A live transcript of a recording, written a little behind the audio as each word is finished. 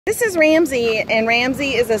This is Ramsey, and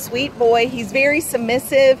Ramsey is a sweet boy. He's very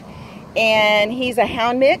submissive, and he's a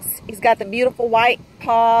hound mix. He's got the beautiful white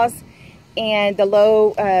paws and the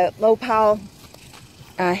low pile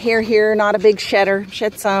hair here. Not a big shedder.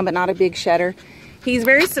 Shed some, but not a big shedder. He's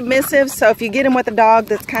very submissive, so if you get him with a dog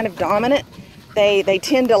that's kind of dominant, they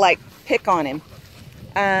tend to like pick on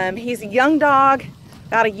him. He's a young dog,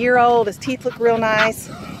 about a year old. His teeth look real nice.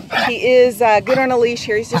 He is good on a leash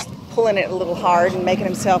here. He's just pulling it a little hard and making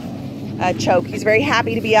himself choke. He's very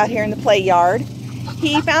happy to be out here in the play yard.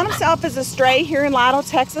 He found himself as a stray here in Lytle,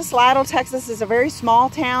 Texas. Lytle, Texas is a very small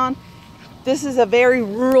town. This is a very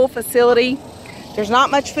rural facility. There's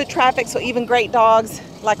not much foot traffic, so even great dogs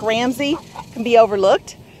like Ramsey can be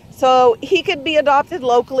overlooked. So he could be adopted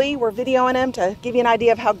locally. We're videoing him to give you an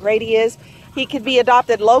idea of how great he is. He could be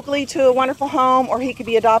adopted locally to a wonderful home, or he could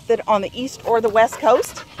be adopted on the east or the west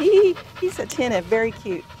coast. He's attentive, very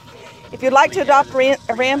cute. If you'd like to adopt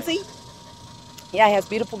Ramsey, yeah, he has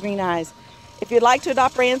beautiful green eyes. If you'd like to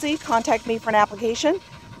adopt Ramsey, contact me for an application.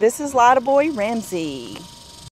 This is Lytle Boy Ramsey.